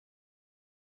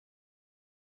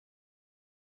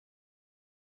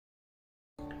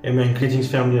Amen. Greetings,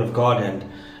 family of God, and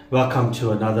welcome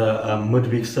to another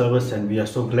midweek service. And we are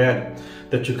so glad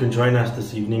that you can join us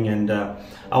this evening. And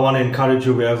I want to encourage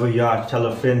you, wherever you are, tell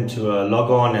a friend to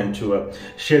log on and to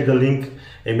share the link.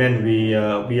 Amen. We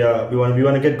want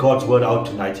to get God's word out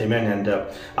tonight. Amen. And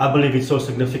I believe it's so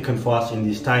significant for us in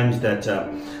these times that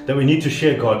that we need to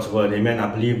share God's word. Amen.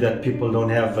 I believe that people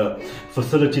don't have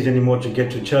facilities anymore to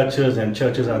get to churches, and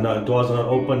churches are not, doors are not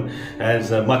open as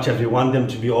much as we want them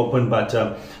to be open. But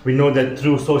we know that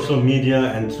through social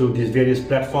media and through these various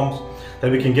platforms,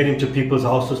 that we can get into people's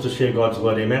houses to share God's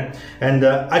word. Amen. And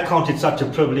I count it such a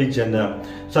privilege and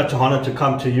such an honor to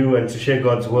come to you and to share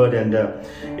God's word. And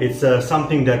it's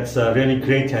something that's really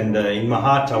great. And in my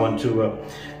heart, I want to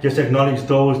just acknowledge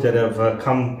those that have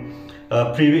come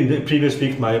in the previous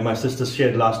week. My sister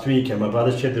shared last week, and my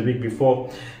brother shared the week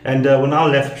before. And when I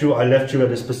left you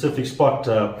at a specific spot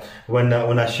when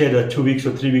I shared 2 weeks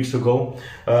or 3 weeks ago,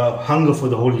 hunger for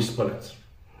the Holy Spirit.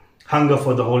 Hunger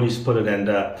for the Holy Spirit. And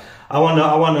I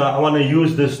wanna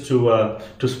use this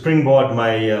to springboard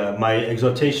my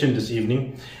exhortation this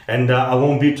evening. And I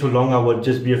won't be too long. I will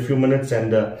just be a few minutes.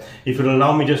 And if you'll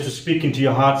allow me just to speak into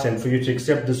your hearts and for you to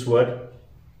accept this word.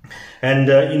 And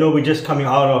we're just coming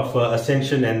out of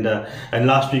Ascension, and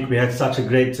last week we had such a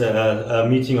great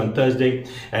meeting on Thursday,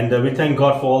 and we thank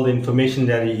God for all the information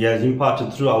that He has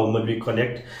imparted through our Midweek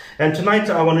Connect. And tonight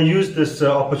I want to use this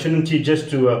opportunity just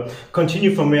to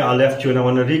continue from where I left you, and I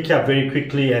want to recap very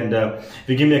quickly. And if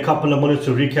you give me a couple of minutes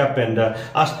to recap, and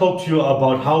I spoke to you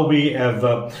about how we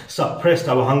have suppressed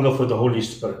our hunger for the Holy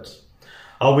Spirit.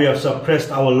 How we have suppressed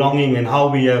our longing, and how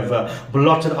we have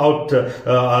blotted out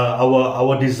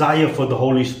our desire for the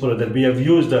Holy Spirit. That we have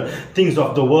used things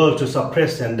of the world to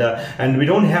suppress, and we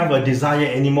don't have a desire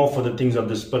anymore for the things of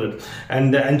the Spirit.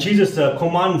 And Jesus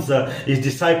commands His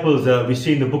disciples. We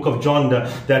see in the book of John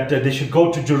that they should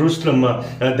go to Jerusalem,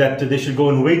 that they should go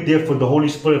and wait there for the Holy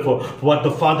Spirit, for what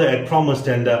the Father had promised.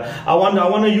 And I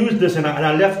want to use this, and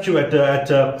I left you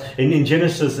in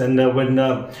Genesis, and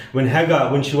when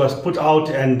Hagar, when she was put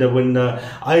out, and when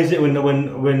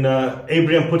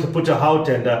Abraham put her out,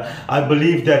 and I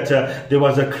believe that there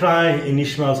was a cry in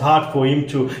Ishmael's heart for him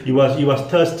he was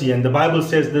thirsty. And the Bible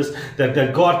says this,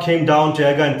 that God came down to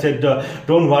Hagar and said,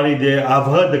 don't worry, I've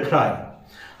heard the cry.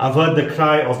 I've heard the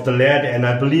cry of the lad. And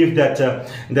I believe that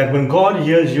when God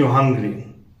hears you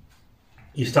hungry,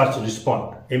 He starts to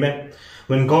respond. Amen.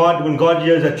 When God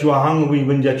hears that you are hungry,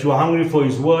 that you are hungry for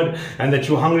His word, and that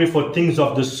you are hungry for things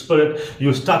of the Spirit,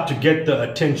 you start to get the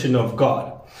attention of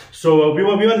God. So we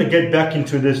want to get back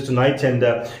into this tonight. And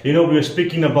we were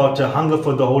speaking about hunger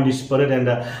for the Holy Spirit, and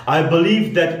I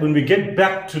believe that when we get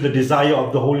back to the desire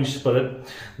of the Holy Spirit,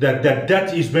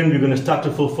 that is when we're going to start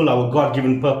to fulfill our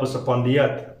God-given purpose upon the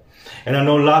earth. And I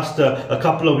know a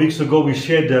couple of weeks ago we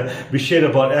shared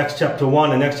about Acts chapter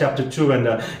 1 and Acts chapter 2,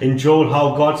 and in Joel,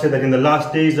 how God said that in the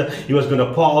last days He was going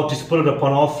to pour out His Spirit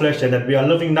upon all flesh, and that we are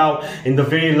living now in the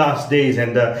very last days.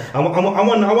 And I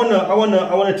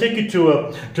want to take you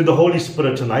to the Holy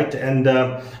Spirit tonight, and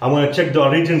I want to check the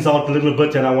origins out a little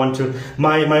bit. And I want to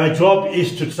my job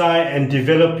is to try and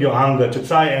develop your hunger, to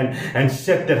try and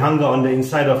set that hunger on the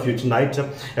inside of you tonight.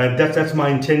 That's my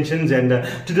intentions, and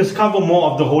to discover more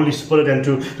of the Holy Spirit, and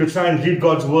to try and read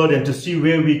God's word, and to see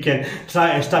where we can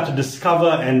try and start to discover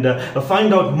and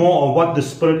find out more of what the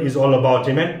Spirit is all about.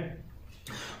 Amen.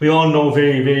 We all know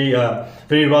very, very,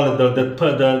 very well that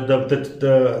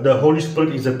the Holy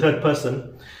Spirit is the third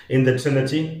person in the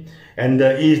Trinity, and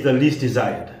He is the least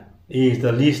desired. He is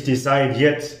the least desired,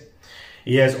 yet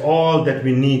He has all that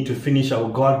we need to finish our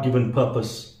God-given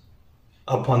purpose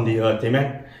upon the earth.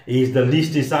 Amen. He is the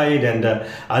least desired. And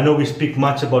I know we speak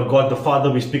much about God the Father,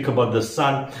 we speak about the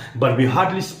Son, but we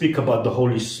hardly speak about the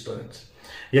Holy Spirit.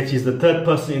 Yet He's the third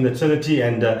person in the Trinity,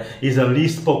 and He's the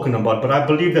least spoken about. But I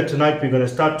believe that tonight we're going to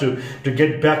start to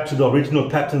get back to the original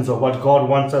patterns of what God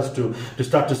wants us to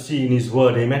start to see in His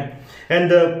word. Amen.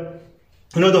 And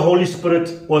the Holy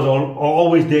Spirit was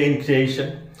always there in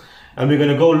creation, and we're going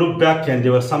to go look back, and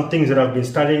there were some things that I've been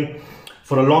studying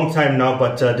for a long time now,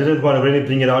 but didn't want to really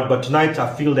bring it out. But tonight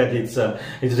I feel that it's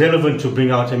relevant to bring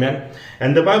out. Amen.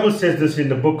 And the Bible says this in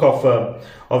the book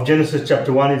of Genesis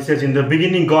chapter 1. It says, in the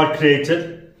beginning God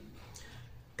created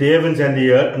the heavens and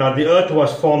the earth. Now the earth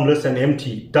was formless and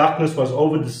empty. Darkness was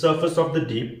over the surface of the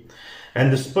deep,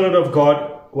 and the Spirit of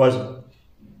God was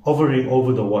hovering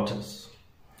over the waters.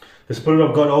 The Spirit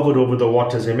of God hovered over the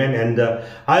waters. Amen. And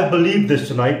I believe this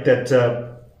tonight, that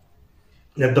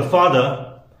the Father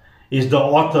is the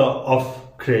author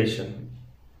of creation.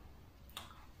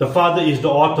 The Father is the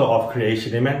author of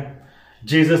creation. Amen.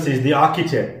 Jesus is the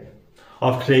architect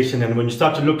of creation. And when you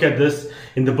start to look at this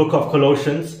in the book of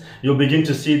Colossians, you'll begin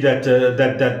to see that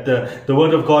the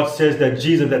Word of God says that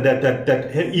Jesus,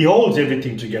 that He holds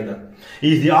everything together.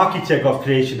 He is the architect of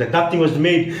creation, that nothing was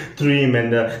made through Him.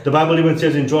 And the Bible even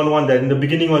says in John 1 that in the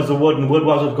beginning was the Word, and the Word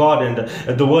was with God,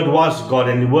 and the Word was God,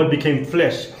 and the Word became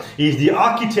flesh. He is the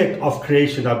architect of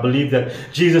creation. I believe that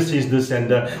Jesus is this.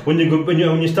 And when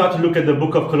you start to look at the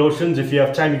book of Colossians, if you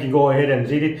have time, you can go ahead and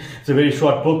read it. It's a very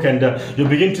short book, and you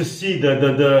begin to see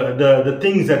the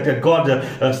things that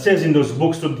God says in those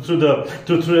books through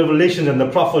Revelation and the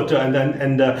prophet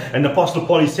and Apostle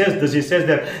Paul. He says this. He says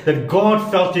that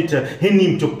God felt it in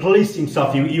Him to place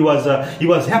Himself. He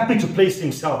was happy to place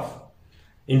Himself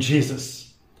in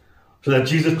Jesus, so that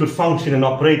Jesus could function and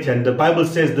operate. And the Bible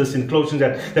says this in Colossians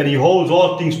that He holds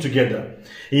all things together.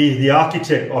 He is the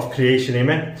architect of creation.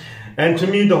 Amen. And to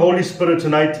me, the Holy Spirit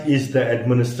tonight is the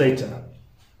administrator.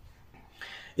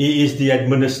 He is the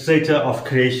administrator of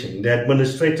creation. The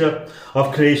administrator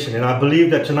of creation. And I believe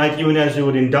that tonight, even as you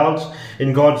would indulge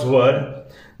in God's Word,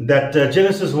 that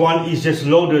Genesis 1 is just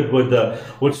loaded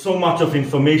with so much of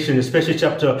information, especially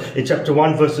chapter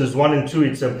 1 verses 1 and 2.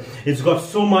 It's got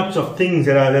so much of things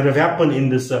that have happened in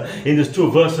these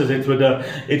two verses. It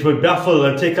would baffle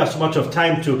and take us so much of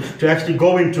time to actually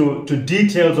go into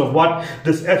details of what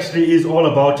this actually is all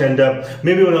about. And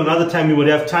maybe another time we would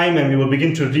have time and we will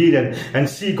begin to read and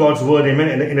see God's Word,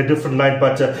 amen, in a different light.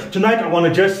 But tonight I want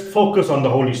to just focus on the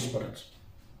Holy Spirit.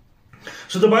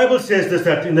 So the Bible says this,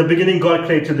 that in the beginning God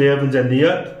created the heavens and the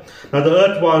earth. Now the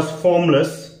earth was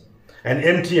formless and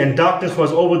empty, and darkness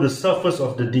was over the surface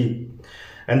of the deep.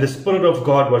 And the Spirit of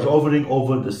God was hovering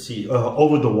over the sea,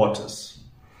 over the waters.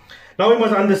 Now we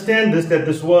must understand this, that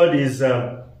this word is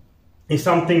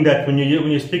something that when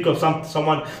you speak of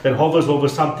someone that hovers over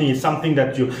something, it's something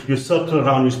that you circle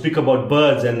around. You speak about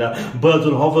birds, and birds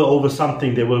will hover over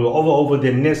something. They will hover over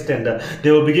their nest, and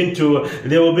they will begin to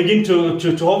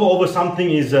hover over something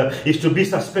is to be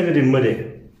suspended in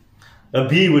midair. A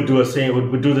bee would do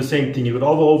the same thing. It would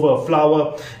hover over a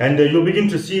flower, and you'll begin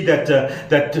to see that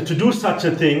to do such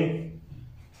a thing,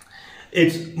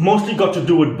 it's mostly got to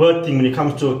do with birthing. When it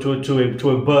comes to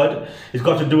a bird, it's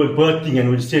got to do with birthing. And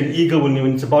when you see an eagle, when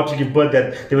it's about to give birth,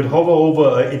 that they would hover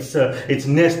over its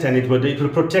nest, and it will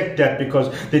protect that,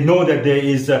 because they know that there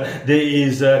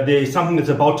is something that's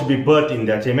about to be birthed in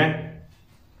that. Amen.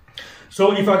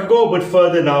 So if I could go a bit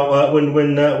further now,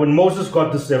 when Moses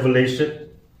got this revelation,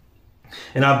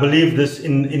 and I believe this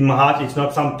in my heart, it's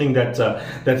not something that's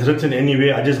written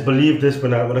anywhere. I just believe this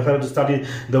when I started to study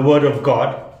the Word of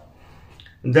God,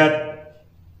 that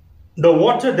the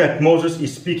water that Moses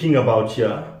is speaking about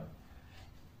here,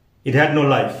 it had no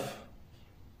life.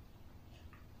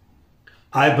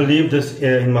 I believe this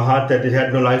in my heart, that it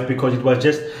had no life because it was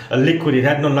just a liquid. It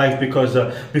had no life because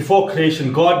before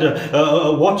creation,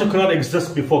 water could not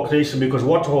exist before creation, because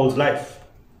water holds life.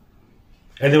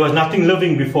 And there was nothing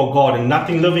living before God, and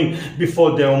nothing living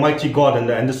before the Almighty God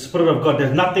and the Spirit of God.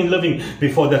 There's nothing living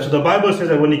before that. So the Bible says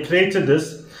that when He created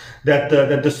this, that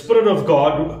the Spirit of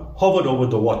God hovered over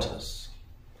the waters.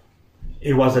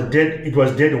 It was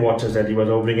dead waters that He was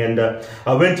hovering. And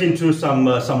I went into some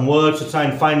words to try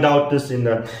and find out this in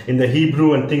the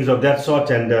Hebrew and things of that sort.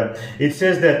 And it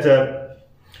says that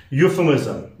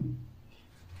euphemism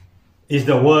is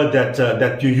the word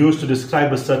that you use to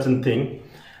describe a certain thing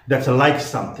that's like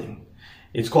something.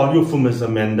 It's called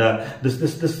euphemism. And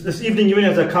this evening, even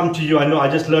as I come to you, I know I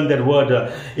just learned that word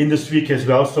in this week as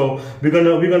well. So we're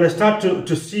gonna start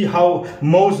to see how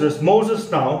Moses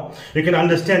now, you can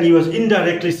understand, he was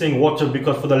indirectly saying water,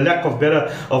 because for the lack of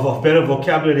better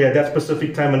vocabulary at that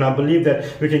specific time. And I believe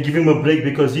that we can give him a break,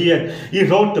 because he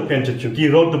wrote the Pentateuch. He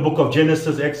wrote the book of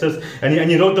Genesis, Exodus, and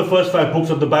he wrote the first 5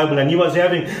 books of the Bible, and he was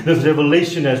having this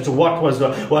revelation as to what was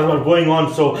going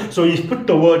on. So he put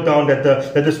the word down that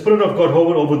the Spirit of God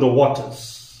hovered over the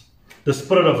waters. The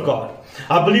Spirit of God.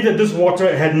 I believe that this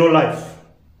water had no life.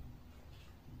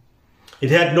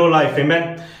 It had no life.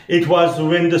 Amen. It was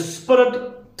when the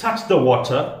Spirit touched the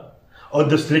water, or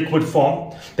this liquid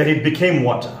form, that it became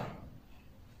water.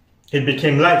 It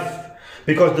became life,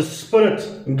 because the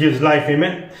Spirit gives life.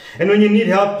 Amen. And when you need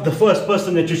help, the first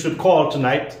person that you should call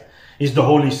tonight is the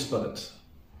Holy Spirit.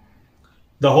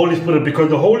 The Holy Spirit, because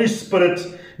the Holy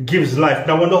Spirit gives life.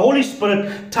 Now, when the Holy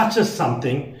Spirit touches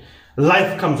something,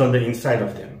 life comes on the inside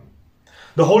of them.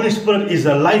 The Holy Spirit is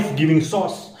a life-giving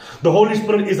source. The Holy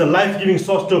Spirit is a life-giving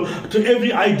source to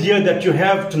every idea that you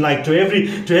have tonight, to every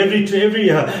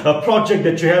project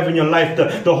that you have in your life.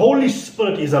 The Holy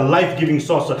Spirit is a life-giving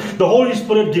source. The Holy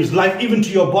Spirit gives life even to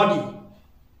your body.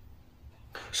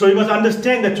 So you must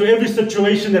understand that to every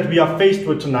situation that we are faced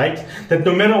with tonight, that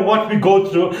no matter what we go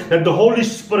through, that the Holy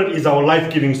Spirit is our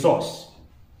life-giving source.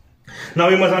 Now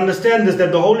we must understand this,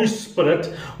 that the Holy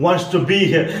Spirit wants to be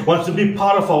here, wants to be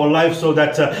part of our life so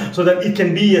that it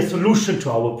can be a solution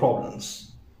to our problems.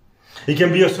 It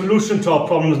can be a solution to our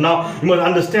problems. Now, you must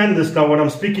understand this now when I'm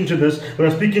speaking to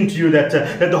you, that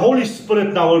the Holy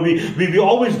Spirit now, we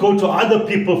always go to other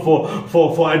people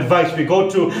for advice. We go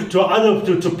to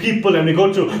people, and we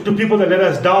go to people that let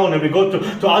us down, and we go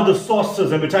to other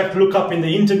sources, and we try to look up in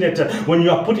the internet. When you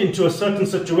are put into a certain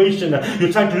situation,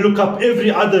 you try to look up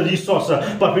every other resource,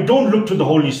 but we don't look to the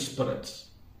Holy Spirit.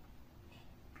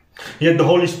 Yet the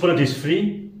Holy Spirit is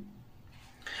free.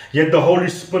 Yet the Holy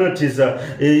Spirit is, you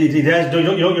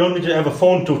don't need to have a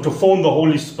phone to phone the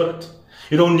Holy Spirit.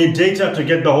 You don't need data to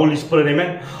get the Holy Spirit,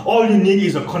 amen? All you need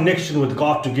is a connection with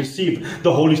God to receive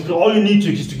the Holy Spirit. All you need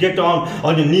is to get down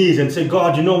on your knees and say,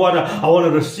 God, you know what? I want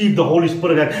to receive the Holy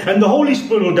Spirit. And the Holy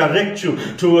Spirit will direct you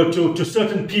to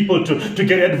certain people to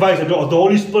get advice. The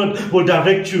Holy Spirit will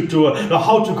direct you to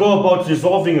how to go about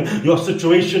resolving your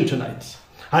situation tonight.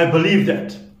 I believe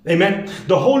that. Amen.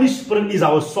 The Holy Spirit is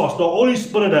our source. The Holy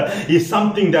Spirit is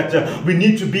something that we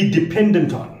need to be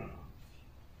dependent on.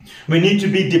 We need to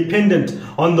be dependent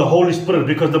on the Holy Spirit,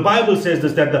 because the Bible says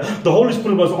this, that the Holy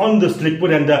Spirit was on this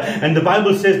liquid, and the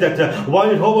Bible says that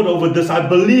while it hovered over this, I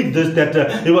believe this, that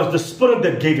it was the Spirit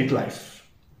that gave it life.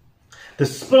 The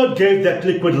Spirit gave that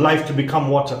liquid life to become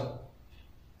water,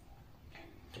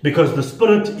 because the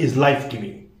Spirit is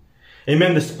life-giving.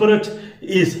 Amen. The Spirit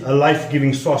is a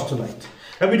life-giving source tonight.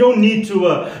 And we don't need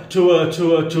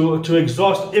to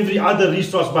exhaust every other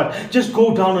resource, but just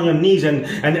go down on your knees and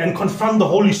confront the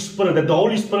Holy Spirit, that the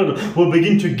Holy Spirit will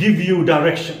begin to give you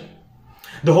direction.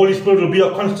 The Holy Spirit will be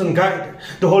your constant guide.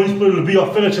 The Holy Spirit will be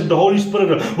your fellowship. The Holy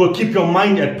Spirit will keep your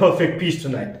mind at perfect peace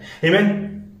tonight.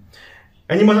 Amen?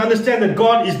 And you must understand that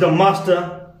God is the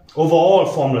master over all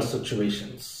formless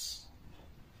situations.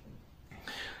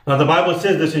 Now the Bible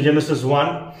says this in Genesis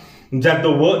 1. That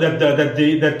God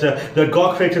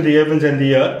created the heavens and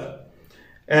the earth,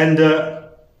 and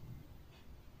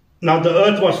now the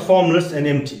earth was formless and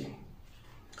empty.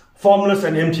 Formless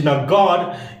and empty. Now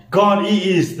God,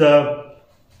 He is the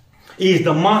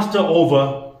master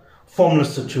over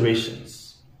formless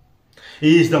situations.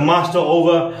 He is the master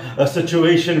over a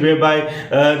situation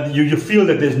whereby you feel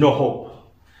that there's no hope.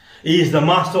 He is the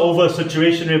master over a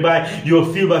situation whereby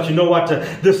you'll feel that, you know what,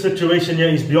 this situation here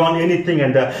is beyond anything,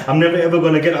 and I'm never ever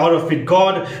going to get out of it.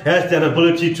 God has that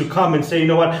ability to come and say, you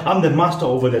know what, I'm the master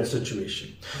over that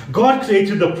situation. God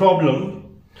created the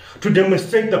problem to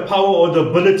demonstrate the power or the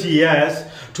ability He has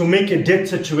to make a dead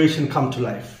situation come to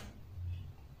life.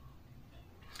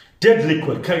 Dead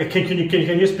liquid. Can you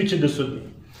just picture this with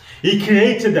me? He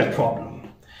created that problem.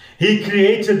 He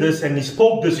created this, and He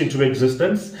spoke this into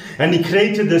existence, and He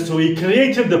created this. So He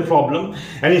created the problem,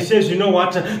 and He says, you know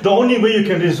what, the only way you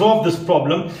can resolve this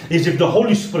problem is if the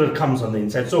Holy Spirit comes on the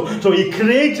inside. So He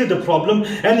created the problem,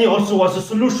 and He also was a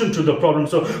solution to the problem.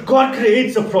 So God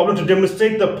creates a problem to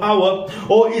demonstrate the power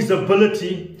or His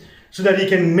ability so that He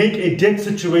can make a dead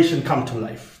situation come to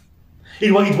life.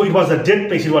 It was a dead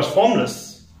place. It was formless.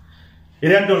 It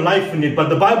had no life in it, but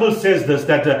the Bible says this,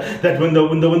 that when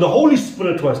the Holy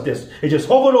Spirit was this, it just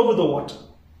hovered over the water.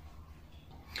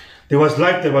 There was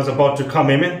life that was about to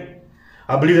come, amen?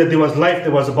 I believe that there was life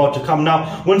that was about to come.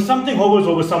 Now, when something hovers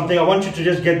over something, I want you to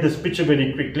just get this picture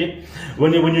very quickly.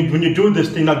 When you do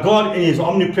this thing, now God in His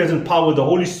omnipresent power, the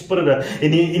Holy Spirit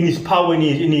in His power, in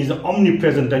His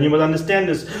omnipresent, and you must understand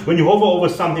this, when you hover over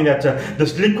something, that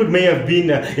this liquid may have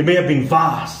been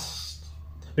vast.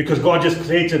 Because God just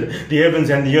created the heavens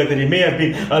and the earth, and it may have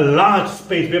been a large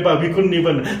space whereby we couldn't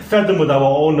even fathom with our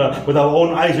own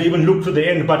eyes or even look to the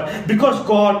end. But because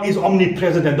God is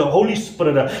omnipresent, and the Holy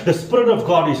Spirit, the Spirit of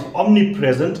God is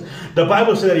omnipresent, the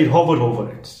Bible says that it hovered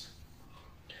over it.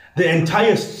 The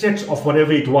entire stretch of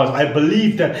whatever it was, I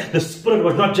believe that the Spirit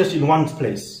was not just in one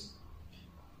place.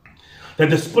 That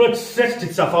the Spirit stretched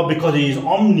itself out because He is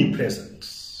omnipresent.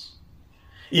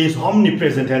 He is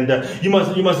omnipresent, and you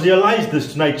must realize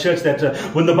this tonight, church, that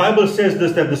when the Bible says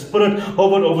this, that the Spirit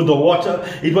hovered over the water,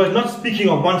 it was not speaking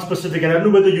of one specific, and I don't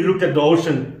know whether you looked at the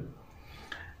ocean.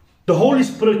 The Holy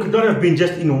Spirit could not have been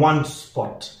just in one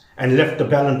spot and left the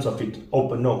balance of it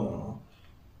open. No.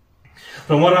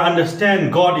 From what I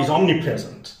understand, God is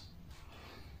omnipresent.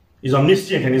 He's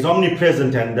omniscient and He's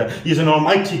omnipresent, and He's an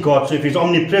almighty God. So if He's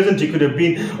omnipresent, He could have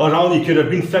been around, He could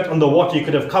have been flat on the water, He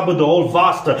could have covered the whole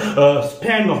vast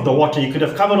span of the water, He could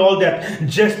have covered all that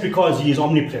just because He is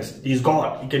omnipresent. He is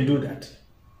God. He can do that.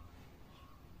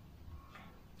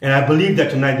 And I believe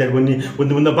that tonight, that when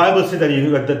the Bible said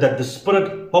that the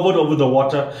Spirit hovered over the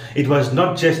water, it was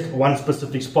not just one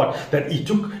specific spot, that He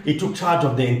took charge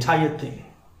of the entire thing.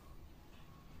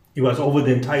 He was over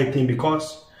the entire thing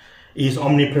because He is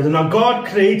omnipresent. Now God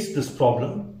creates this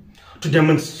problem to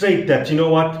demonstrate that, you know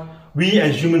what, we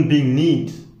as human beings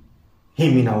need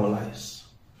Him in our lives.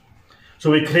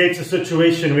 So He creates a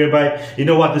situation whereby, you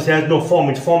know what, this has no form,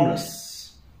 it's formless.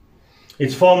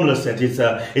 It's formless, it's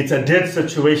a dead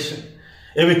situation.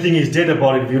 Everything is dead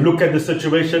about it. If you look at the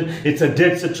situation, it's a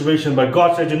dead situation. But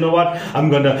God said, you know what,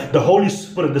 the Holy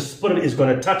Spirit, the Spirit is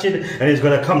going to touch it and it's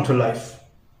going to come to life.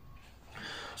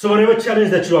 So whatever challenge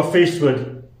that you are faced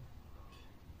with,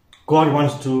 God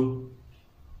wants to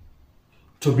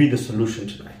be the solution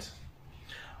tonight.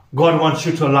 God wants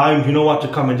you to allow Him, you know what, to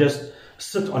come and just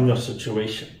sit on your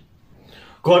situation.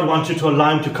 God wants you to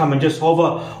allow Him to come and just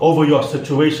hover over your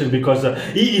situation, because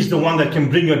He is the one that can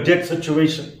bring your dead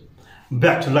situation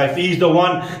back to life. He is the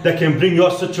one that can bring your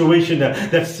situation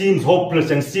that seems hopeless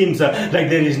and seems like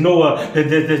there's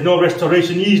no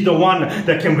restoration. He is the one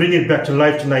that can bring it back to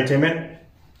life tonight. Amen.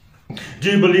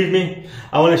 Do you believe me?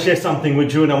 I want to share something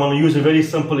with you, and I want to use a very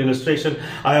simple illustration.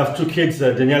 I have two kids,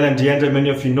 Danielle and Deandra. Many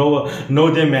of you know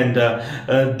them, and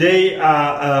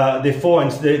they're 4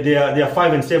 and they are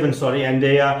 5 and 7. Sorry, and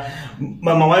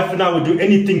my wife and I would do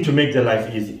anything to make their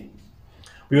life easy.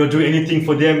 We would do anything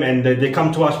for them, and they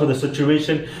come to us for the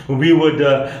situation. We would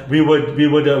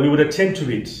attend to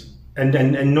it.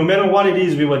 And no matter what it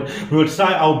is, we would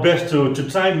try our best to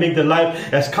try and make the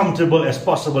life as comfortable as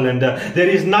possible. And there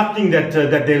is nothing that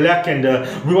they lack, and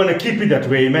we want to keep it that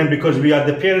way, amen. Because we are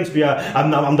the parents.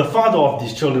 I'm the father of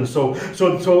these children. So I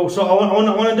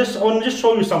want to just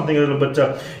show you something a little bit.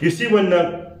 You see,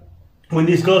 when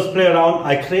these girls play around,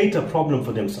 I create a problem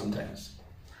for them sometimes.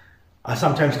 I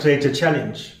sometimes create a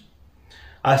challenge.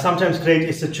 I sometimes create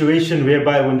a situation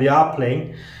whereby when they are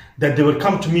playing, that they would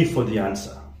come to me for the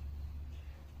answer,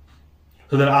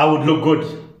 so that I would look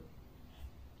good.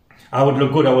 I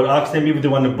would ask them if they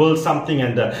want to build something,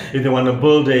 and if they want to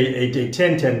build a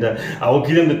tent, and I would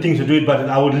give them the things to do it, but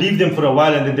I would leave them for a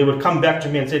while, and then they would come back to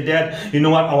me and say, Dad, you know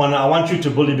what, I want you to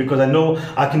build it because I know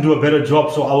I can do a better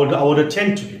job. So I would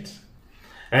attend to it.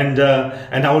 And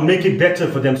I would make it better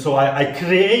for them. So I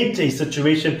create a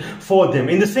situation for them.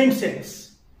 In the same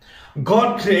sense,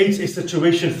 God creates a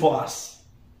situation for us,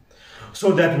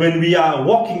 so that when we are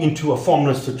walking into a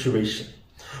formless situation,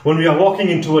 when we are walking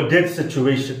into a dead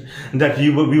situation, that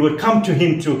we would come to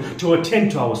Him to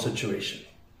attend to our situation.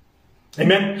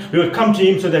 Amen. We would come to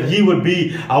Him so that He would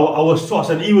be our source,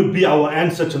 and He would be our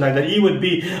answer tonight, that He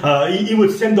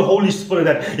would send the Holy Spirit,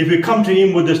 that if we come to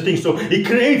Him with this thing. So He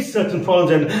creates certain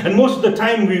problems, and most of the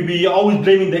time we are always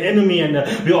blaming the enemy, and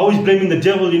we're always blaming the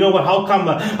devil. You know what, how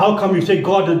come you say,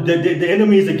 God, the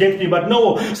enemy is against me? But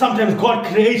no, sometimes God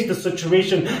creates the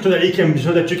situation so that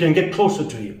you can get closer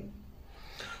to Him.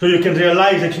 So you can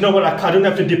realize that, you know what, I don't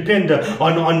have to depend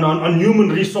on human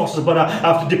resources, but I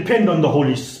have to depend on the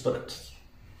Holy Spirit.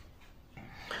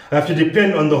 I have to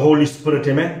depend on the Holy Spirit,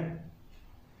 amen?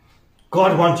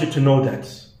 God wants you to know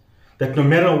that no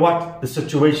matter what the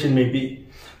situation may be,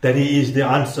 that He is the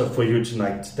answer for you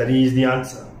tonight, that He is the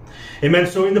answer. Amen.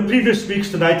 So in the previous weeks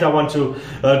tonight, I want to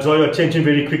draw your attention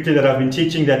very quickly that I've been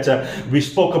teaching that we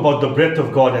spoke about the breath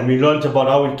of God, and we learned about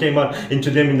how it came out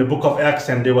into them in the book of Acts,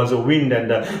 and there was a wind,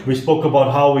 and we spoke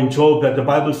about how in Job that the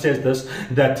Bible says this,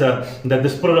 that the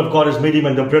Spirit of God has made him,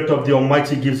 and the breath of the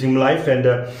Almighty gives him life.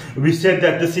 And we said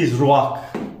that this is ruach.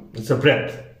 It's a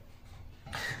breath.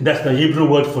 That's the Hebrew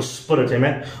word for spirit,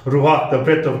 amen. Ruach, the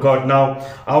breath of God. Now,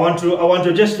 I want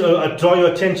to just draw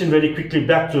your attention very quickly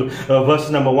back to verse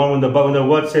number 1, when the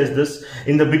word says this: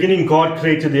 in the beginning, God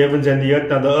created the heavens and the earth.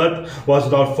 Now, the earth was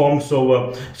without form,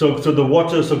 so the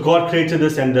water. So God created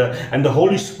this, and the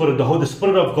Holy Spirit, the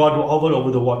Spirit of God, hovered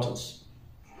over the waters.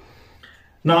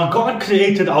 Now, God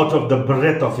created out of the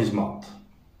breath of His mouth.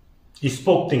 He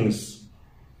spoke things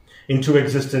into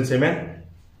existence, amen.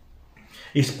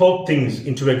 He spoke things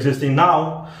into existing.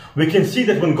 Now, we can see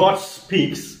that when God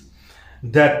speaks,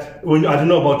 that when, I don't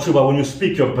know about you, but when you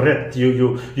speak your breath,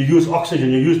 you use oxygen,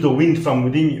 you use the wind from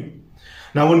within you.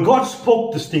 Now, when God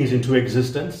spoke these things into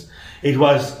existence, it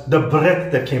was the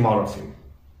breath that came out of Him.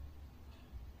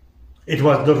 It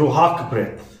was the Ruach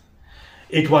breath.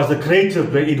 It was the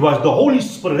creative breath. It was the Holy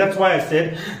Spirit. That's why I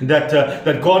said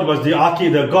that God was the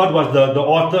God was the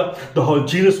author.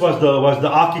 Jesus was the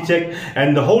architect,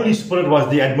 and the Holy Spirit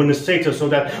was the administrator. So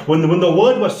that when the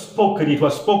word was spoken, it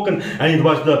was spoken, and it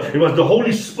was the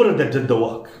Holy Spirit that did the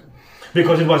work,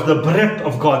 because it was the breath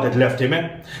of God that left.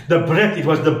 Amen. The breath. It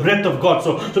was the breath of God.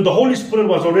 So the Holy Spirit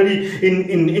was already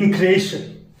in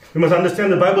creation. We must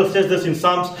understand the Bible says this in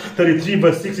Psalms 33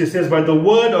 verse 6. It says, by the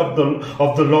word of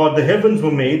the Lord the heavens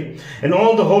were made, and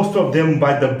all the host of them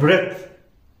by the breath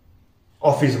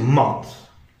of his mouth.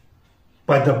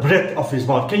 By the breath of his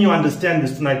mouth. Can you understand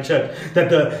this tonight, church? That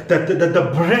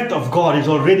the breath of God is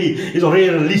already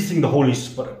releasing the Holy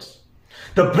Spirit.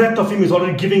 The breath of him is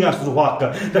already giving us the work.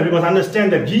 That we must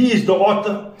understand that he is the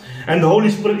author and the Holy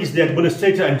Spirit is the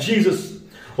administrator, and Jesus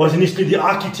was initially the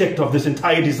architect of this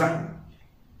entire design.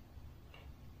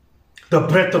 The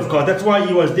breath of God. That's why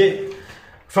he was there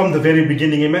from the very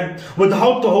beginning. Amen.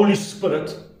 Without the Holy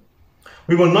Spirit,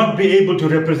 we will not be able to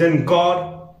represent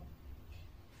God,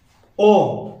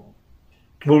 or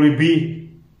there will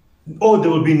be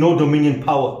no dominion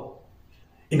power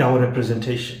in our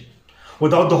representation.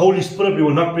 Without the Holy Spirit, we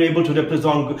will not be able to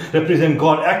represent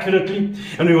God accurately,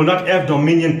 and we will not have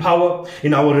dominion power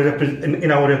in our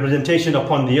representation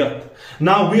upon the earth.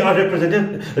 Now we are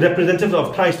representatives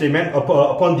of Christ, amen,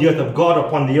 upon the earth, of God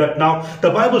upon the earth. Now the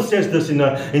Bible says this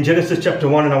in Genesis chapter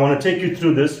 1, and I want to take you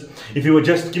through this. If you would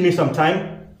just give me some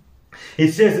time.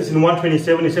 It says this in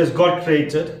 127. It says God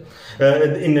created.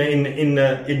 In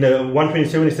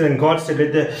 127 it says, and God said,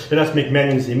 let us make man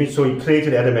in his image. So he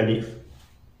created Adam and Eve.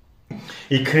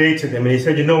 He created them, and he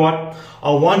said, you know what?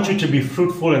 I want you to be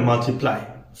fruitful and multiply.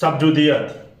 Subdue the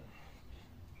earth.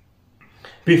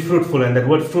 Be fruitful. And that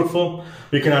word fruitful,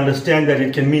 we can understand that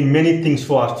it can mean many things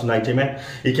for us tonight. Amen.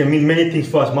 It can mean many things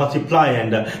for us. Multiply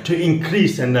and to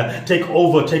increase and take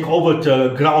over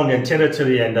to ground and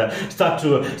territory and start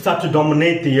to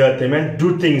dominate the earth. Amen.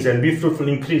 Do things and be fruitful,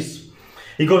 increase.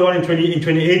 He goes on in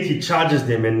 28, he charges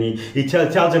them, and he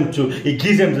tells them he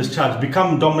gives them this charge: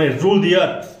 become dominate, rule the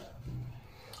earth.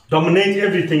 Dominate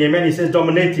everything, amen. He says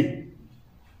dominate it.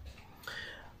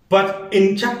 But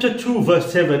in chapter 2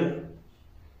 verse 7,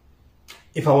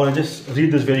 if I want to just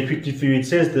read this very quickly for you, it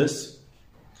says this: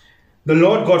 the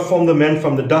Lord God formed the man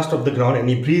from the dust of the ground, and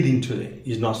he breathed into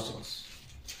his nostrils.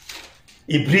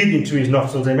 He breathed into his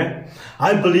nostrils, amen.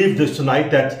 I believe this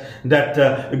tonight,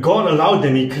 that God allowed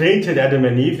them. He created Adam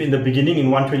and Eve in the beginning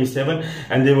in 127,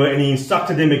 and he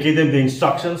instructed them, he gave them the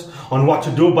instructions on what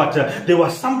to do, but there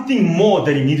was something more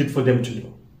that he needed for them to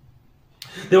do.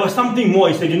 There was something more.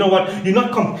 He said, you know what, you're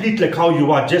not complete like how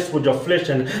you are, just with your flesh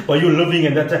and while you're living,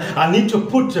 and that I need to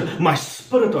put my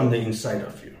spirit on the inside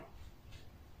of you.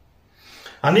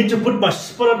 I need to put my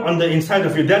spirit on the inside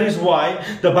of you. That is why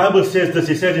the Bible says this.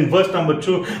 It says in verse number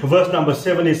 2, verse number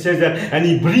 7, it says that, and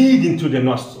he breathed into their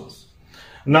nostrils.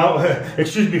 Now,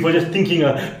 excuse me for just thinking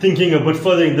a bit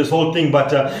further in this whole thing,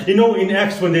 but in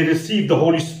Acts, when they received the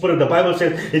Holy Spirit, the Bible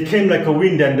says it came like a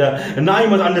wind, and now you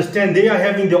must understand they are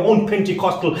having their own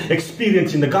Pentecostal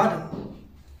experience in the garden.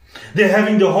 They're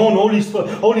having their own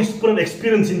Holy Spirit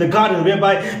experience in the garden,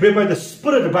 whereby the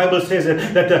Spirit, the Bible says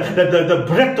that the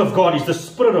breath of God is the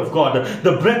Spirit of God.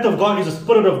 The breath of God is the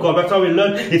Spirit of God. That's how we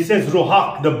learn. It says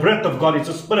Ruach, the breath of God is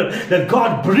the Spirit that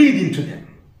God breathed into them.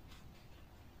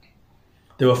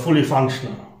 They were fully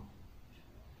functional.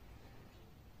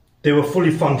 They were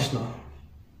fully functional.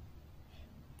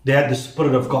 They had the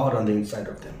Spirit of God on the inside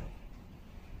of them.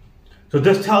 So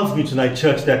this tells me tonight,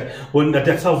 church,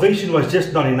 that salvation was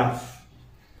just not enough.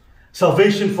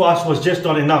 Salvation for us was just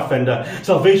not enough, and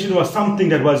salvation was something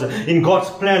that was in God's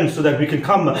plan so that we can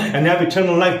come and have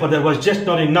eternal life, but that was just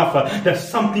not enough. That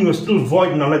something was still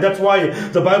void in our life. That's why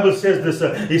the Bible says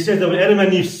this. He says that when Adam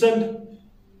and Eve sinned,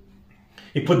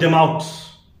 he put them out.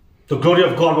 The glory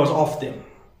of God was off them.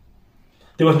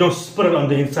 There was no spirit on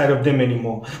the inside of them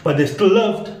anymore, but they still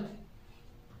lived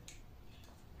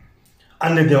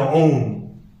under their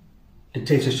own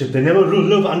dictatorship. They never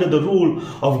lived under the rule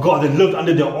of God. They lived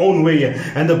under their own way.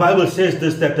 And the Bible says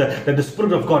this, that the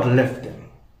Spirit of God left them.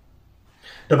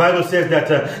 The Bible says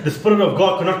that the Spirit of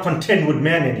God could not contend with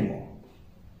man anymore.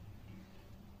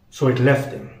 So it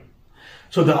left them.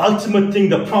 So the ultimate thing,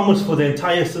 the promise for the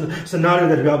entire scenario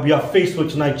that we are faced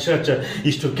with tonight, church,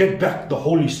 is to get back the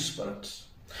Holy Spirit.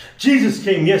 Jesus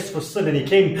came, yes, for sin, and he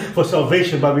came for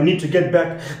salvation, but we need to get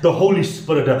back the Holy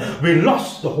Spirit. We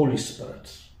lost the Holy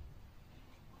Spirit.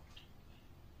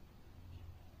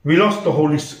 We lost the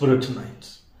Holy Spirit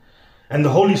tonight. And the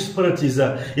Holy Spirit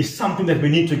is something that we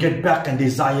need to get back and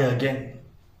desire again.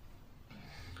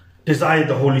 Desire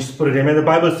the Holy Spirit. Amen. The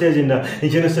Bible says in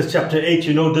Genesis chapter 8,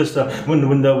 you know this,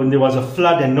 when there was a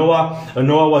flood, and Noah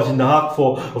was in the ark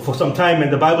for some time,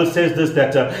 and the Bible says this,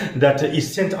 that he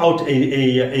sent out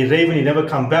a raven. He never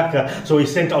come back, so he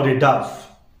sent out a dove.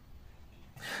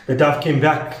 The dove came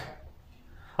back.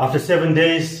 After 7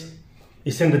 days,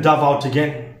 he sent the dove out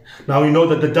again. Now we know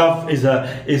that the dove is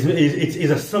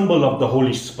a symbol of the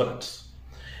Holy Spirit.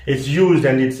 It's used,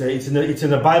 and it's in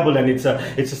the Bible, and it's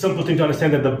a simple thing to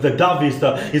understand that the dove is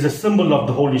a symbol of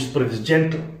the Holy Spirit. It's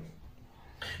gentle,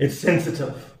 it's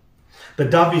sensitive. The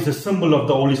dove is a symbol of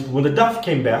the Holy Spirit. When the dove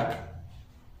came back,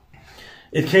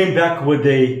 it came back with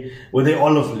a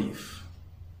olive leaf.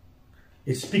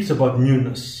 It speaks about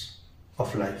newness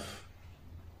of life.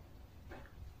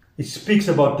 It speaks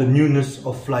about the newness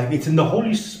of life. It's in the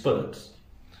Holy Spirit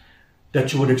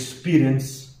that you would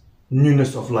experience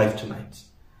newness of life tonight.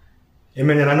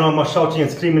 Amen. And I know I'm not shouting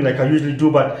and screaming like I usually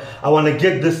do, but I want to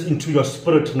get this into your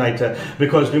spirit tonight,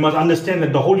 because we must understand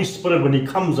that the Holy Spirit, when He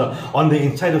comes on the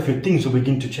inside of you, things will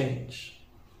begin to change.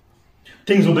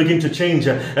 Things will begin to change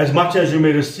as much as you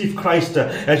may receive Christ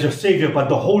as your Savior, but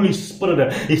the Holy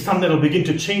Spirit is something that will begin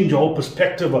to change your whole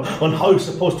perspective on how you're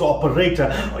supposed to operate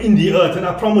in the earth. And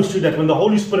I promise you that when the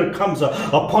Holy Spirit comes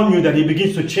upon you, that He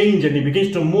begins to change and He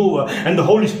begins to move, and the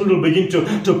Holy Spirit will begin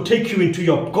to take you into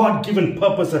your God-given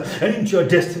purpose and into your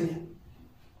destiny.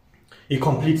 He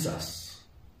completes us.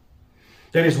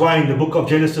 That is why in the book of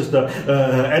Genesis,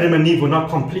 Adam and Eve were not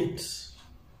complete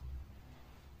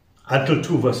until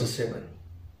 2 verses 7.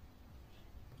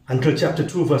 Until chapter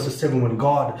 2 verses 7, when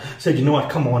God said, you know what,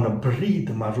 come on and breathe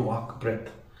my ruach breath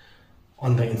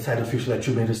on the inside of you, so that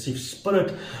you may receive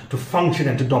spirit to function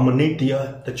and to dominate the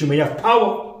earth, that you may have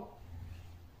power.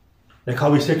 Like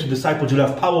how we said to disciples, you'll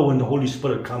have power when the Holy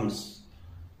Spirit comes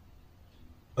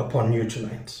upon you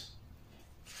tonight.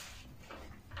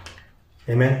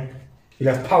 Amen.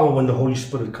 You'll have power when the Holy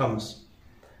Spirit comes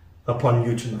upon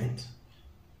you tonight.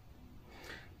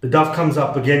 The dove comes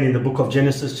up again in the book of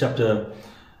Genesis chapter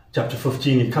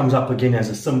 15. It comes up again as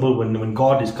a symbol when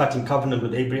God is cutting covenant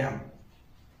with Abraham.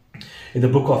 In the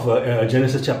book of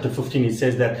Genesis chapter 15, it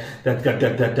says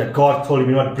that God told him,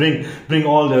 you know what, bring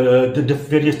all the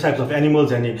various types of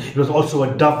animals, and it was also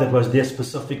a dove that was there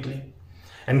specifically.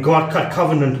 And God cut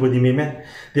covenant with him, amen.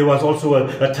 There was also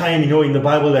a time, you know, in the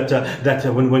Bible that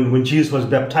when Jesus was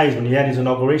baptized, when he had his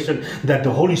inauguration, that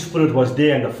the Holy Spirit was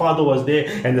there, and the Father was there,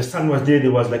 and the Son was there.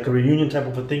 There was like a reunion type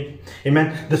of a thing,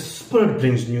 amen. The Spirit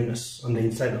brings newness on the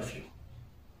inside of you.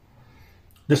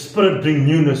 The Spirit brings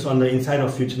newness on the inside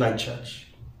of you tonight, church.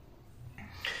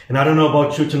 And I don't know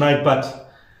about you tonight,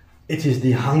 but it is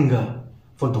the hunger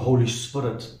for the Holy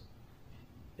Spirit.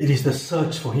 It is the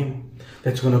search for Him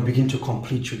that's going to begin to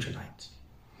complete you tonight.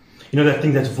 You know, that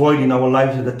thing that's void in our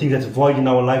lives, the thing that's void in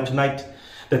our life tonight,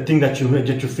 the thing that you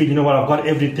feel, you know what, I've got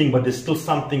everything, but there's still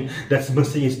something that's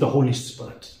missing. It's the Holy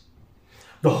Spirit.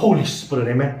 The Holy Spirit,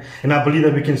 amen. And I believe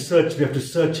that we can search, we have to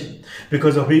search Him.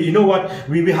 Because of, you know what,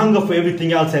 we hunger for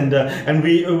everything else, and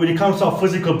we, when it comes to our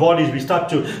physical bodies, we start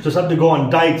to go on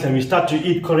diets, and we start to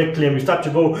eat correctly, and we start to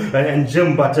go and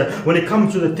gym, but when it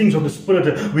comes to the things of the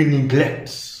Spirit, we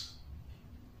neglect.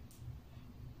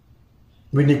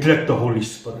 We neglect the Holy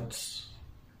Spirit.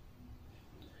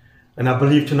 And I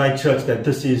believe tonight, church, that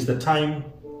this is the time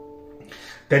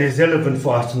that is relevant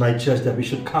for us tonight, church, that we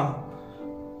should come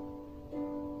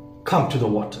to the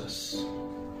waters.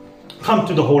 Come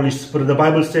to the Holy Spirit. The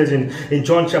Bible says in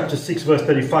John chapter 6 verse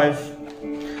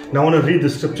 35. Now I want to read the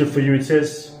scripture for you. It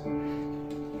says,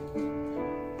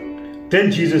 then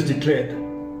Jesus declared,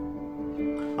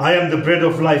 I am the bread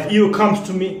of life. He who comes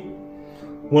to me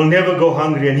will never go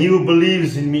hungry, and he who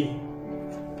believes in me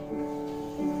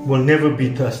will never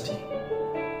be thirsty.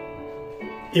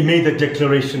 He made the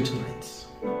declaration tonight.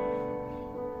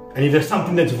 And if there's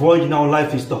something that's void in our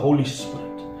life, it's the Holy Spirit.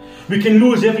 We can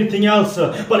lose everything else,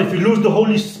 but if we lose the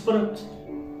Holy Spirit,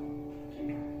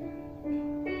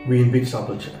 we're in big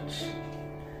trouble, church.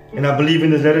 And I believe in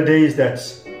the latter days that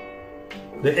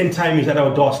the end time is at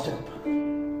our doorstep.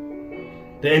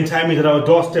 The end time is at our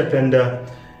doorstep, and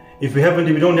if we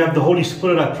don't have the Holy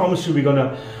Spirit, I promise you we're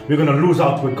gonna lose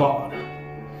out with God.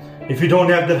 If you don't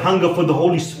have that hunger for the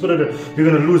Holy Spirit, you're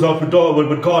going to lose out with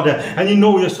God. And you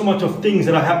know, there's so much of things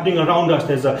that are happening around us.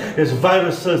 There's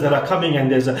viruses that are coming,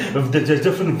 and there's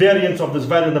different variants of this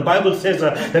virus. And the Bible says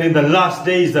that in the last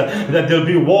days that there'll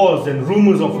be wars and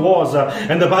rumors of wars.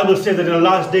 And the Bible says that in the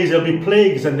last days there'll be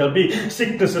plagues, and there'll be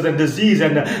sicknesses and disease,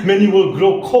 and many will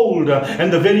grow cold,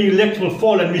 and the very elect will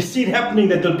fall. And we see it happening,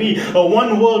 that there'll be a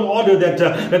one world order, that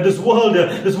this world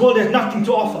has nothing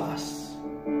to offer us.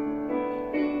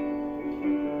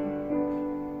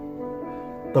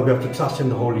 But we have to trust in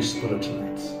the Holy Spirit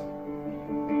tonight.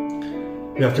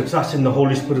 We have to trust in the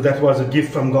Holy Spirit. That was a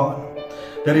gift from God.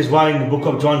 That is why in the book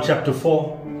of John chapter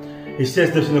 4, it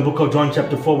says this in the book of John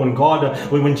chapter 4,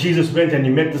 when Jesus went and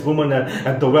he met this woman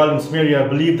at the well in Samaria, I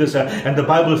believe this, and the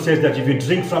Bible says that if you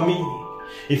drink from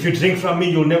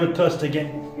me, you'll never thirst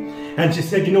again. And she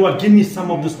said, you know what, give me some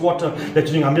of this water that you're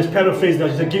doing. I'm just paraphrasing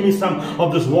that. She said, give me some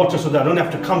of this water so that I don't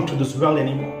have to come to this well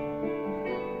anymore.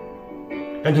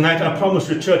 And tonight I promise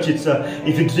you, church, it's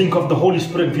if you drink of the Holy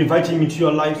Spirit, if you invite Him into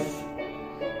your life,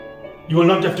 you will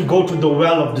not have to go to the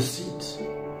well of deceit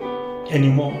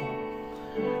anymore.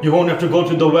 You won't have to go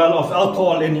to the well of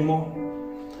alcohol anymore.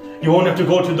 You won't have to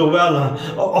go to the well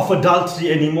of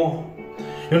adultery anymore.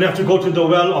 You don't have to go to the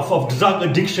well of drug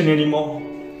addiction anymore.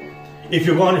 If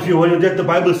you're there, the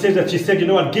Bible says that she said, you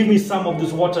know what, give me some of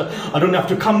this water. I don't have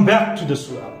to come back to this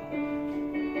well.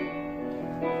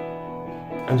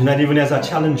 And tonight, even as I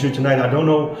challenge you tonight, I don't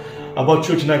know about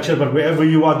you tonight, church, but wherever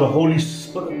you are, the Holy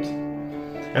Spirit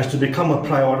has to become a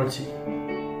priority.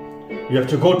 You have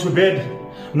to go to bed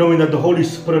knowing that the Holy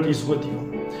Spirit is with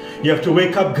you. You have to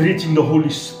wake up greeting the Holy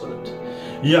Spirit.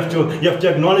 You have to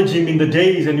acknowledge Him in the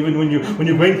days, and even when you're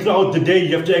going throughout the day,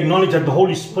 you have to acknowledge that the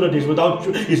Holy Spirit is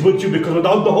with you, because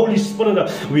without the Holy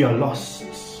Spirit, we are lost.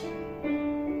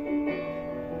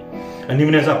 And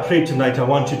even as I pray tonight, I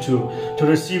want you to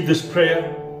receive this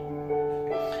prayer.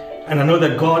 And I know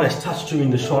that God has touched you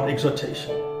in the short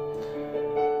exhortation.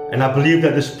 And I believe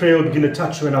that this prayer will begin to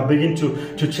touch you, and I'll begin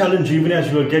to challenge you, even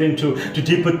as you will get into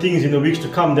deeper things in the weeks to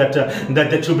come,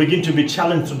 that you'll begin to be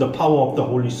challenged through the power of the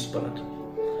Holy Spirit.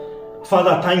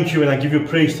 Father, I thank you and I give you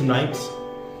praise tonight.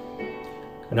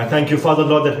 And I thank you, Father,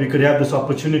 Lord, that we could have this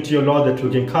opportunity, O Lord, that we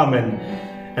can come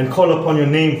and call upon your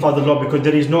name, Father, Lord, because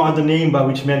there is no other name by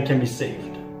which man can be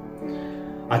saved.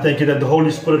 I thank you that the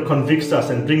Holy Spirit convicts us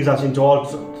and brings us into all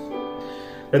truth.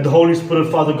 That the Holy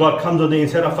Spirit, Father God, comes on the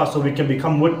inside of us so we can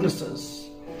become witnesses.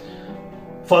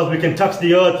 Father, we can touch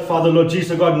the earth, Father, Lord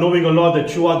Jesus, God, knowing, O Lord,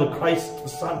 that you are the Christ, the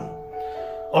Son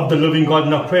of the living God.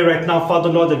 And I pray right now, Father,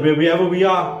 Lord, that wherever we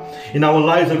are in our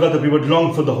lives, O God, that we would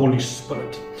long for the Holy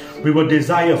Spirit. We would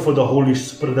desire for the Holy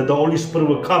Spirit, that the Holy Spirit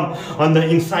will come on the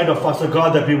inside of us, O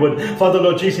God, that we would, Father,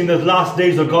 Lord Jesus, in the last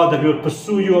days, O God, that we would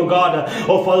pursue you, O God.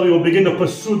 Oh, Father, we will begin to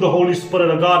pursue the Holy Spirit,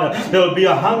 O God. There will be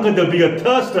a hunger, there will be a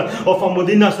thirst from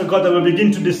within us, O God, that will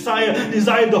begin to desire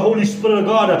the Holy Spirit, O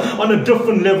God, on a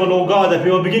different level, O God, that we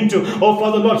will begin to, oh,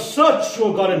 Father, Lord, search you,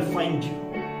 O God, and find you.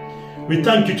 We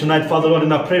thank you tonight, Father Lord,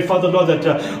 and I pray, Father Lord,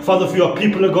 that Father, for your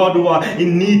people, oh God, who are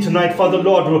in need tonight, Father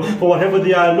Lord, for whatever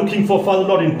they are looking for, Father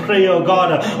Lord, in prayer, oh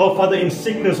God, or Father, in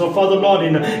sickness, or Father Lord,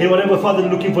 in whatever, Father,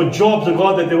 looking for jobs, oh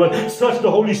God, that they will search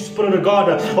the Holy Spirit, oh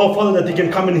God, oh Father, that they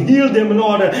can come and heal them,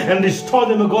 Lord, and restore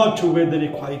them, oh God, to where they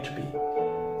require to be.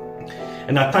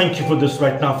 And I thank you for this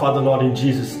right now, Father Lord, in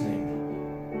Jesus' name.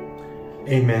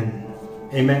 Amen.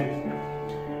 Amen.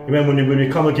 Amen. When we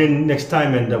come again next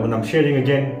time, and when I'm sharing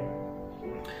again,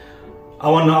 I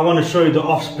want to show you the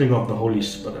offspring of the Holy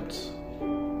Spirit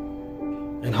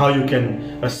and how you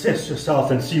can assess yourself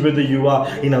and see whether you are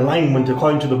in alignment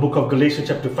according to the book of Galatians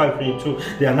chapter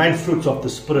 5:22. There are 9 fruits of the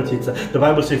Spirit. The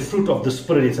Bible says fruit of the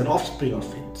Spirit is an offspring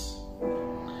of it.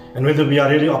 And whether we are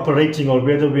really operating or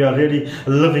whether we are really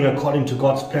living according to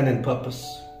God's plan and purpose.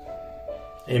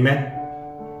 Amen.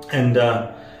 And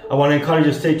I want to encourage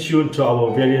you to stay tuned to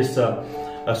our various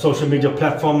social media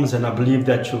platforms, and I believe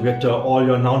that you'll get all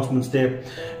your announcements there.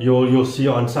 You'll see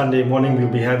on Sunday morning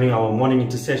we'll be having our morning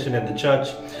intercession at the church,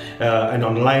 and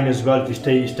online as well. If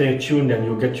you stay tuned, and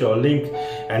you'll get your link.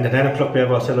 And at 9 o'clock we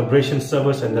have our celebration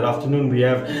service, and that afternoon we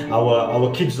have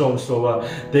our kids zone. So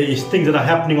there is things that are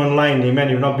happening online. Amen.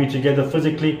 You will not be together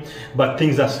physically, but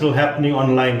things are still happening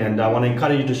online, and I want to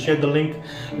encourage you to share the link.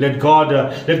 Let God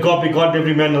be God,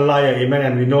 every man a liar. Amen.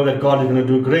 And we know that God is going to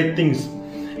do great things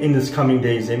in these coming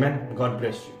days. Amen. God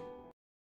bless you.